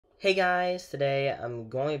Hey guys, today I'm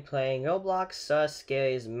going to be playing Roblox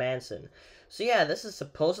Scary's Mansion. So yeah, this is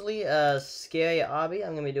supposedly a scary obby.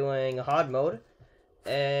 I'm going to be doing hard mode.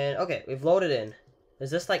 And okay, we've loaded in.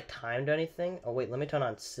 Is this like timed or anything? Oh wait, let me turn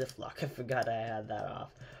on shift lock. I forgot I had that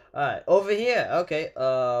off. Alright, over here. Okay,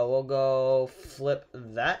 we'll go flip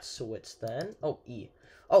that switch then. Oh, E.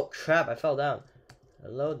 Oh crap, I fell down.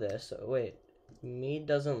 Hello there. So wait. Me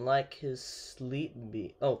doesn't like his sleep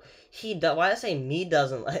be. Oh, he does. Why did I say me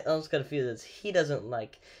doesn't like? I was confused. It's he doesn't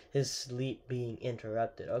like his sleep being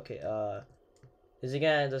interrupted. Okay. Is he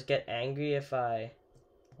gonna just get angry if I?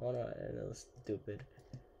 Oh no, that's stupid.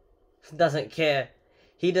 Doesn't care.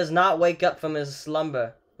 He does not wake up from his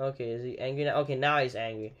slumber. Okay, is he angry now? Okay, now he's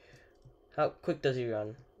angry. How quick does he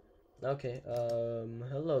run? Okay.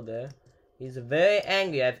 Hello there. He's very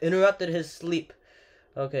angry. I've interrupted his sleep.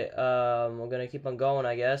 Okay, we're gonna keep on going,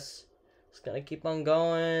 I guess. Just gonna keep on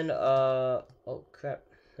going. Oh crap.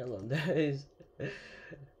 Hello, there is.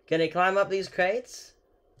 Can he climb up these crates?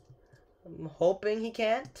 I'm hoping he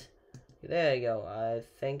can't. There you go. I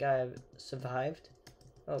think I've survived.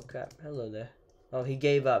 Oh crap. Hello there. Oh, he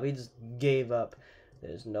gave up. He just gave up.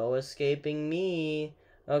 There's no escaping me.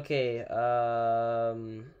 Okay,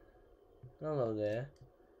 hello there.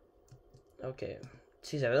 Okay.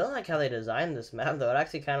 Jeez, I really like how they designed this map, though. It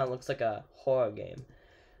actually kind of looks like a horror game.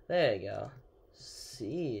 There you go.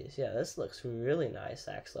 Jeez, yeah, this looks really nice,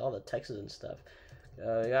 actually. All the textures and stuff.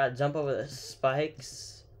 You gotta jump over the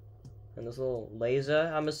spikes. And this little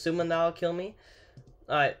laser. I'm assuming that'll kill me.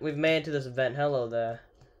 Alright, we've made it to this event. Hello there.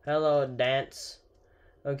 Hello, dance.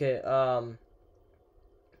 Okay,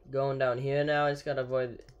 going down here now. I just gotta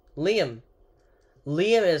avoid... Liam!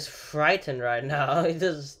 Liam is frightened right now. He's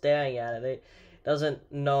just staring at it.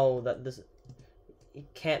 Doesn't know that this. He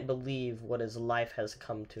can't believe what his life has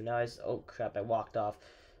come to. Now he's. Oh crap! I walked off.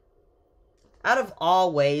 Out of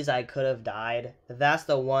all ways I could have died, that's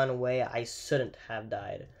the one way I shouldn't have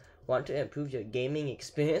died. Want to improve your gaming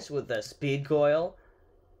experience with the speed coil?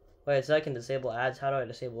 Wait, so I can disable ads. How do I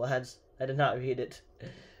disable ads? I did not read it.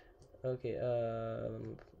 Okay.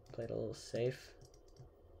 Play it a little safe.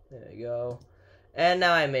 There we go. And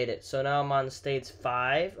now I made it. So now I'm on stage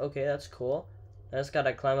 5. Okay, that's cool. I just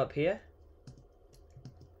gotta climb up here.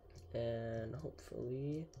 And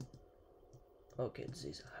hopefully... Okay,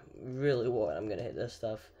 geez. I'm really worried I'm gonna hit this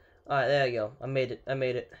stuff. Alright, there you go. I made it. I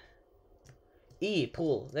made it. E,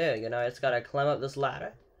 pool. There you go. Now I just gotta climb up this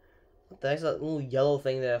ladder. What the heck's that little yellow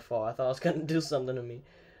thing there for? I thought it was gonna do something to me.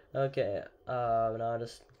 Okay. Now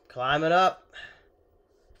just climb it up.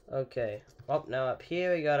 Okay. Oh, now up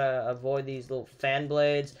here we gotta avoid these little fan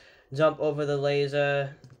blades. Jump over the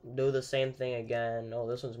laser. Do the same thing again. Oh,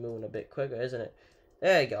 this one's moving a bit quicker, isn't it?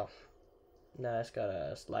 There you go. Now I just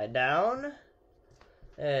gotta slide down.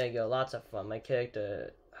 There you go. Lots of fun. My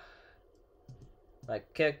character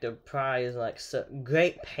probably is like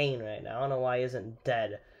great pain right now. I don't know why he isn't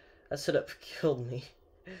dead. That should have killed me.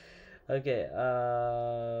 Okay.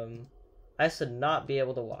 I should not be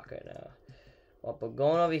able to walk right now. Well, but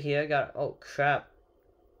going over here, oh crap.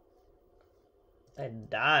 I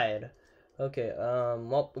died. Okay,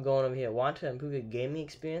 well, we're going over here. Want to improve your gaming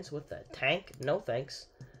experience with the tank? No thanks.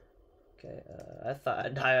 Okay, I thought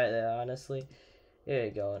I'd die right there, honestly. Here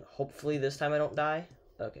you go, and hopefully this time I don't die.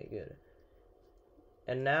 Okay, good.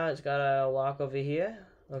 And now it's gotta walk over here.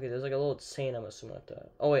 Okay, there's like a little chain, I'm assuming.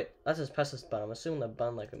 Oh wait, let's just press this button. I'm assuming the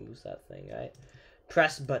button like removes that thing, right?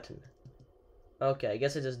 Press button. Okay, I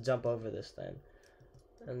guess I just jump over this then.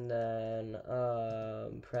 And then,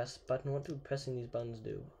 press button. What do pressing these buttons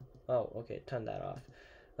do? Oh, okay, turn that off.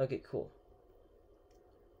 Okay, cool.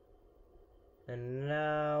 And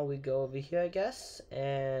now we go over here, I guess,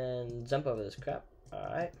 and jump over this crap.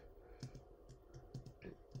 Alright.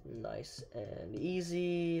 Nice and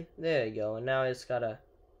easy. There you go. And now I just gotta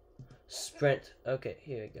sprint. Okay,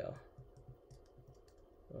 here we go.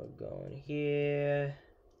 We're going here.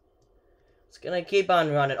 It's gonna keep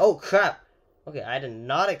on running. Oh, crap! Okay, I did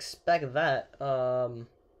not expect that. Okay,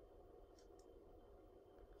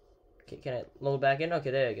 can I load back in?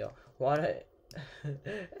 Okay, there you go.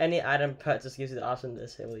 Any item purchase gives you the option to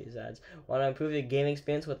disable these ads. Want to improve your gaming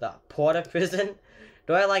experience with the porta prison?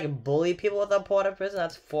 Do I like bully people with a porta prison?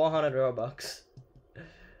 That's 400 Robux.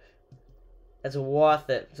 It's worth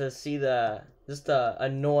it to see just to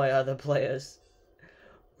annoy other players.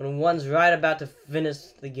 When one's right about to finish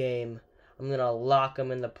the game, I'm gonna lock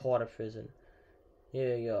them in the porta prison.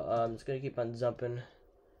 Here you go. I'm just gonna keep on jumping.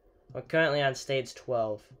 We're currently on stage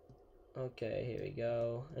 12. Okay, here we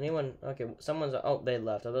go. Anyone? Okay, someone's. Oh, they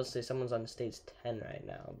left. I was about to say someone's on stage 10 right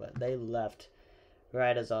now, but they left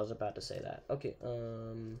right as I was about to say that. Okay,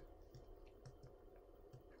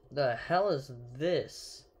 The hell is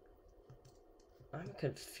this? I'm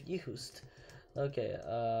confused. Okay,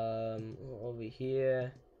 over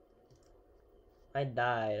here. I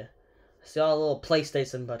died. See all the little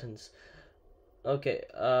PlayStation buttons. Okay,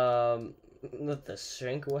 with the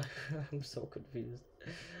shrink one, I'm so confused.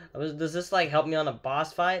 Does this like help me on a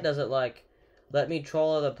boss fight? Does it like let me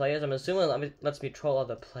troll other players? I'm assuming it lets me troll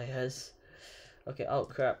other players. Okay, oh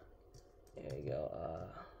crap. There you go.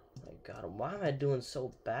 My god, why am I doing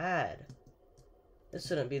so bad? This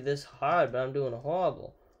shouldn't be this hard, but I'm doing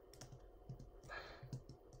horrible.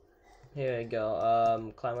 Here we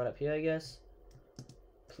go. Climb right up here, I guess.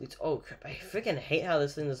 Please. Oh crap, I freaking hate how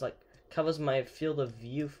this thing is like covers my field of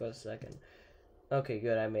view for a second. Okay,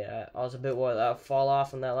 good, I made it. I was a bit worried that I'll fall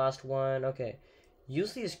off on that last one. Okay.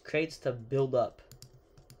 Use these crates to build up.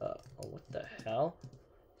 Oh, what the hell?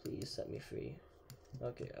 Please set me free.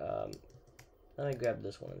 Okay, let me grab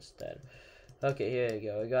this one instead. Okay, here you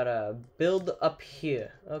go. We gotta build up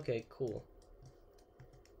here. Okay, cool.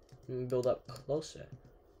 Build up closer.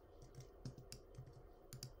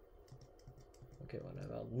 Okay,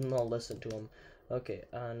 whatever. I'll listen to him. Okay,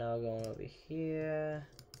 now going over here.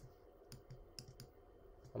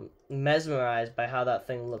 I'm mesmerized by how that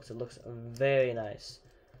thing looks. It looks very nice.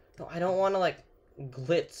 No, I don't want to like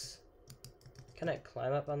glitz. Can I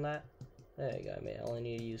climb up on that? There you go. I mean, I only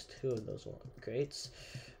need to use 2 of those crates.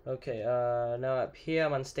 Okay, now up here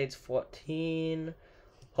I'm on stage 14.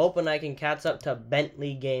 Hoping I can catch up to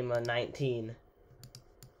Bentley Gamer 19.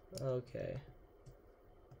 Okay.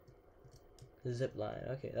 Zip line.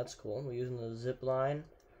 Okay, that's cool. We're using the zip line.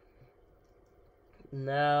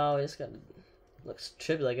 Now it's got looks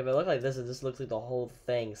trippy. Like if I look like this, it just looks like the whole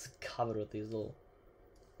thing's covered with these little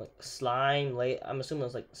like slime. I'm assuming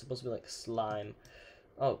it's like supposed to be like slime.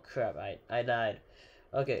 Oh crap! I died.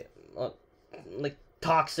 Okay, well, like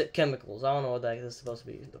toxic chemicals. I don't know what that is supposed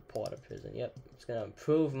to be. The Porter prison. Yep, it's gonna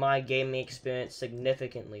improve my gaming experience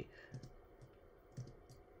significantly.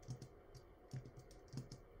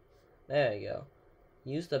 There you go.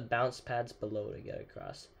 Use the bounce pads below to get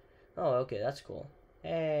across. Oh, okay, that's cool.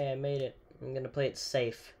 Hey, I made it. I'm gonna play it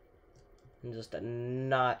safe. And just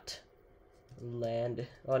not land.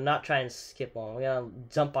 Or not try and skip one. We're gonna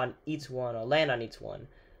jump on each one or land on each one.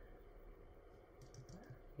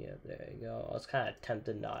 Yeah, there you go. I was kind of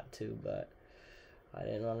tempted not to, but I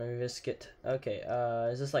didn't want to risk it. Okay,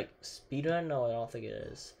 is this like speedrun? No, I don't think it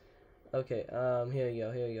is. Okay, here you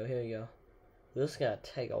go, here you go, here you go. This is gonna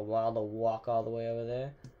take a while to walk all the way over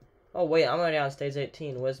there. Oh wait, I'm already on stage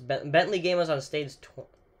 18. Where's Bentley Gamers on stage 20?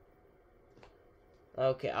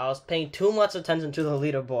 Okay, I was paying too much attention to the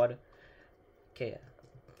leaderboard. Okay,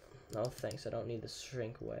 no thanks. I don't need the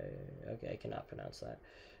shrink way. Okay, I cannot pronounce that.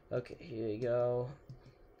 Okay, here you go.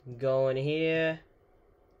 Go in here.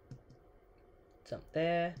 Jump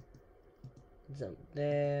there. Jump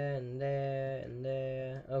there and there and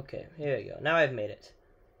there. Okay, here you go. Now I've made it.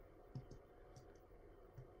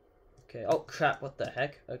 Okay, oh crap, what the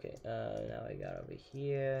heck? Okay, now I got over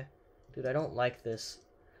here. Dude, I don't like this.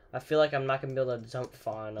 I feel like I'm not gonna be able to jump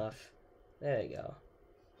far enough. There you go.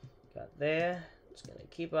 Got there. Just gonna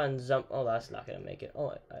keep on jump. Oh, that's not gonna make it.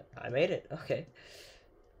 Oh, I made it. Okay.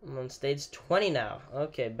 I'm on stage 20 now.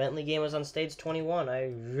 Okay, Bentley Gamer's on stage 21. I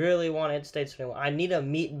really want to hit stage 21. I need to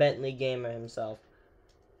meet Bentley Gamer himself.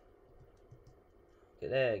 Okay,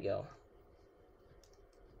 there you go.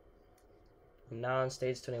 I'm now on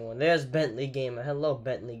stage 21. There's Bentley Gamer. Hello,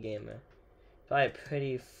 Bentley Gamer. Probably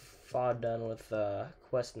pretty far done with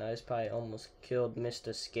quest now. He's probably almost killed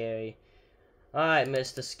Mr. Scary. Alright,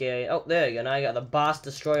 Mr. Scary. Oh, there you go. Now I got the Boss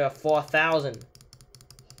Destroyer 4000.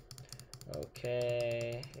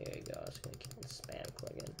 Okay, here you go. I'm just gonna keep on spam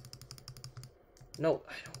clicking. No,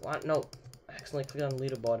 I don't want. No, I accidentally clicked on the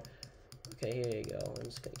leaderboard. Okay, here you go. I'm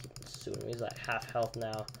just gonna keep shooting him. He's like half health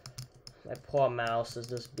now. My poor mouse is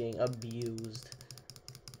just being abused.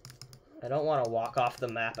 I don't want to walk off the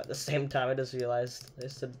map at the same time. I just realized I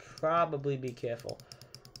should probably be careful.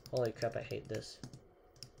 Holy crap, I hate this.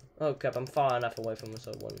 Oh crap, I'm far enough away from him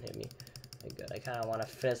so it wouldn't hit me. Okay, good. I kind of want to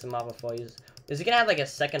finish him off before he's... Is he gonna have like a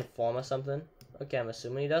second form or something? Okay, I'm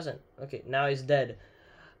assuming he doesn't. Okay, now he's dead.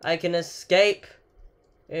 I can escape.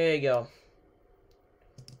 There you go.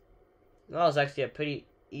 That was actually a pretty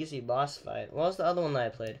easy boss fight. What was the other one that I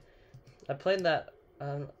played? I played that,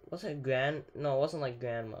 was it no, it wasn't like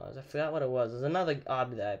Grandma's. I forgot what it was. There's another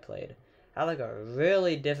obby that I played. I had like a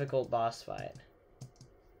really difficult boss fight.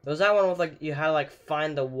 It was that one with like, you had to like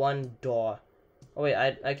find the one door. Oh wait,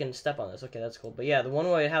 I can step on this. Okay, that's cool. But yeah, the one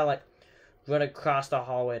where you had to like run across the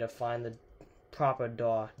hallway to find the proper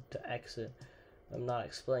door to exit. I'm not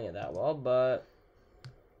explaining it that well, but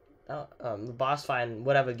the boss fight in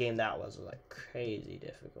whatever game that was like crazy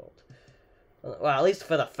difficult. Well, at least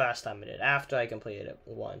for the first time I did. After I completed it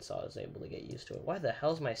once, I was able to get used to it. Why the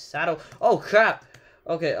hell's my saddle? Oh, crap!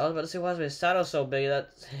 Okay, I was about to say, why is my saddle so big?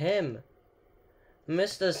 That's him.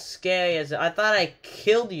 Mr. Scary as I thought I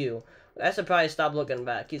killed you. I should probably stop looking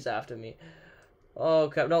back. He's after me. Oh,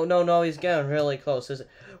 crap. No, no, no. He's getting really close.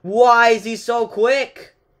 Why is he so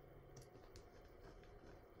quick?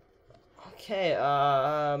 Okay,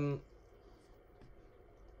 I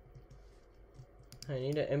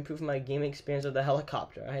need to improve my game experience with the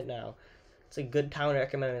helicopter right now. It's a good time to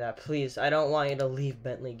recommend me that. Please, I don't want you to leave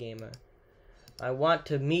Bentley Gamer. I want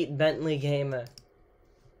to meet Bentley Gamer.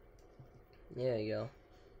 There you go.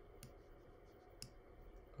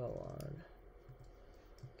 Go on.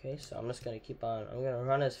 Okay, so I'm just gonna keep on. I'm gonna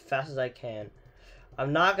run as fast as I can.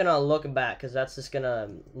 I'm not gonna look back because that's just gonna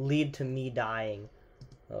lead to me dying.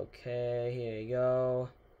 Okay, here you go.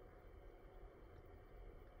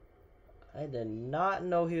 I did not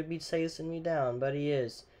know he would be chasing me down, but he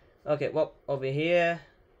is. Okay, well, over here.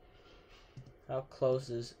 How close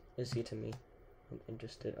is he to me? I'm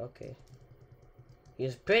interested. Okay.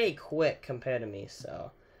 He's pretty quick compared to me,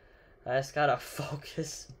 so I just gotta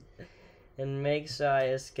focus and make sure I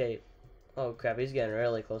escape. Oh crap, he's getting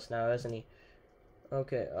really close now, isn't he?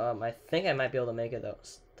 Okay, I think I might be able to make it though.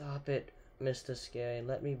 Stop it, Mr. Scary.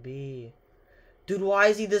 Let me be. Dude, why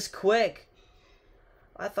is he this quick?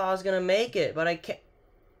 I thought I was gonna make it, but I can't.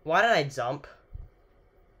 Why did I jump?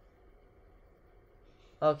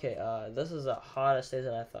 Okay, this is a harder stage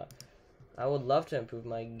than I thought. I would love to improve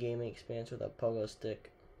my gaming experience with a pogo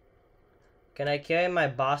stick. Can I carry my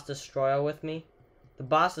boss destroyer with me? The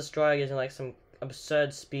boss destroyer gives me like some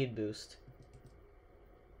absurd speed boost.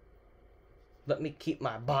 Let me keep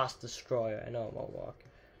my boss destroyer. I know it won't work.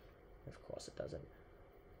 Of course it doesn't.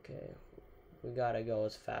 Okay, we gotta go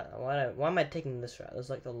as fast. Why am I taking this route? This is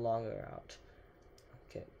like the longer route.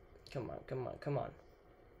 Okay, come on, come on, come on.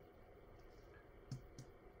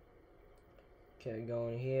 Okay,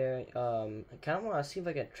 going here. I kind of want to see if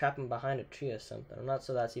I can trap him behind a tree or something. I'm not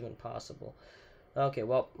sure that's even possible. Okay,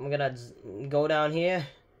 well, I'm gonna go down here.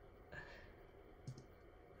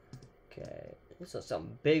 Okay, this is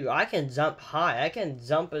something big. I can jump high. I can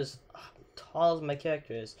jump as tall as my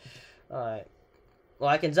character is. Alright. Well,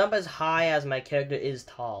 I can jump as high as my character is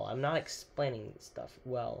tall. I'm not explaining stuff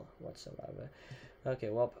well whatsoever. Okay,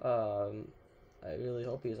 well, I really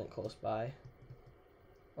hope he isn't close by.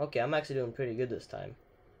 Okay, I'm actually doing pretty good this time.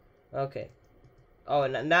 Okay. Oh,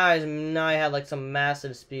 and now I have like some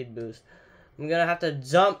massive speed boost. I'm gonna have to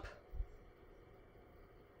jump.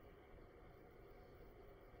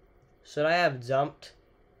 Should I have jumped?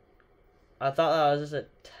 I thought that was just a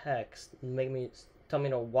text. Tell me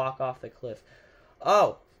to walk off the cliff.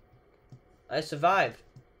 Oh! I survived.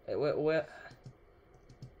 Where?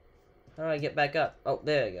 How do I get back up? Oh,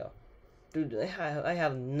 there you go. Dude, I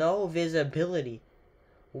have no visibility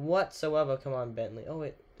whatsoever. Come on, Bentley. Oh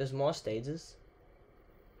wait, there's more stages?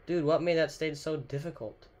 Dude, what made that stage so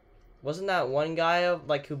difficult? Wasn't that one guy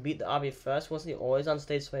like who beat the Obby first? Wasn't he always on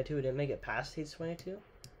stage 22? He didn't make it past stage 22?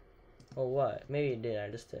 Or what? Maybe he did, I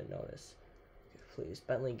just didn't notice. Please,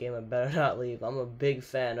 Bentley Gamer better not leave. I'm a big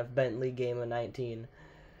fan of Bentley Gamer 19.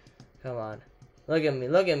 Come on. Look at me,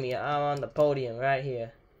 look at me. I'm on the podium right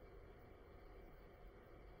here.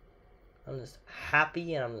 I'm just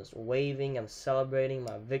happy and I'm just waving. I'm celebrating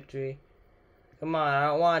my victory. Come on, I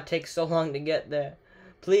don't want to take so long to get there.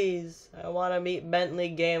 Please, I want to meet Bentley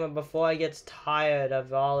Gamer before he gets tired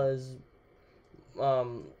of all his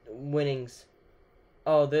winnings.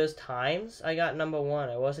 Oh, there's times? I got number 1.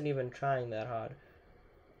 I wasn't even trying that hard.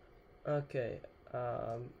 Okay,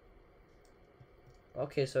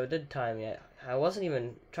 okay, so it did time me. I wasn't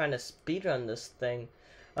even trying to speedrun this thing.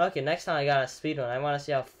 Okay, next time I got a speedrun. I want to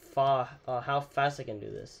see how fast I can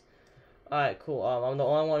do this. Alright, cool. I'm the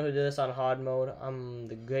only one who did this on hard mode. I'm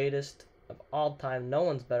the greatest of all time. No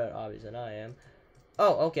one's better at obbies than I am.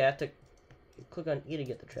 Oh, okay, I have to click on E to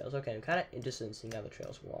get the trails. Okay, I'm kind of interested in seeing how the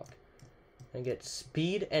trails walk. And get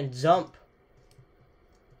speed and jump.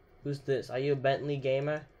 Who's this? Are you a Bentley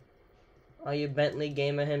Gamer? Are you Bentley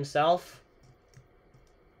Gamer himself?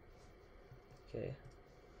 Okay.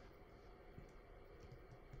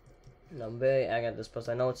 No, I'm very angry at this post.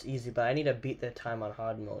 I know it's easy, but I need to beat their time on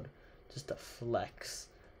hard mode. Just to flex.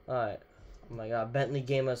 Alright. Oh my god, Bentley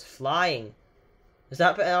Gamer's flying. Is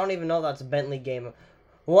that... I don't even know that's Bentley Gamer.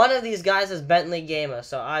 One of these guys is Bentley Gamer,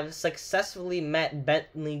 so I've successfully met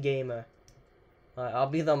Bentley Gamer. Alright, I'll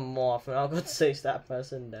be the morph and I'll go chase that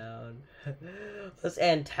person down. Let's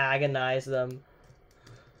antagonize them.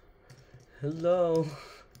 Hello.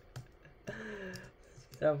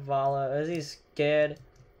 gonna follow. Is he scared?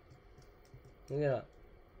 Yeah.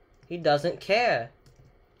 He doesn't care.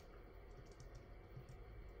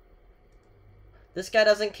 This guy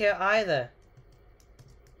doesn't care either.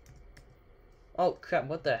 Oh crap,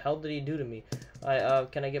 what the hell did he do to me?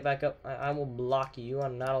 Can I get back up? I will block you. You are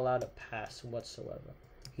not allowed to pass whatsoever.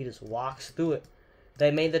 He just walks through it. They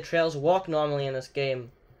made the trails walk normally in this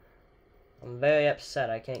game. I'm very upset.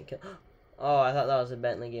 I can't kill. Oh, I thought that was a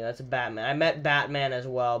Bentley game. That's a Batman. I met Batman as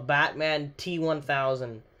well. Batman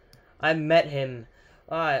T1000. I met him.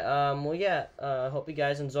 Alright, well, yeah. Hope you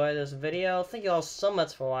guys enjoyed this video. Thank you all so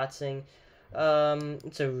much for watching.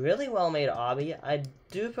 It's a really well-made obby. I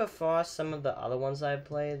do prefer some of the other ones I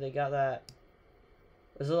played. They got that...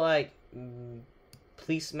 Was it like...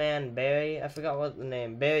 Policeman Barry? I forgot what the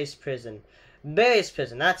name. Barry's Prison. Barry's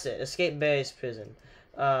Prison, that's it. Escape Barry's Prison.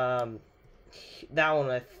 That one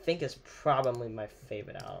I think is probably my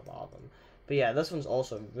favorite out of all of them. But yeah, this one's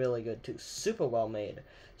also really good too. Super well made.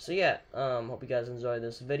 So yeah, hope you guys enjoyed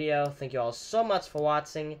this video. Thank you all so much for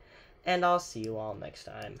watching. And I'll see you all next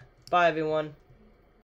time. Bye everyone.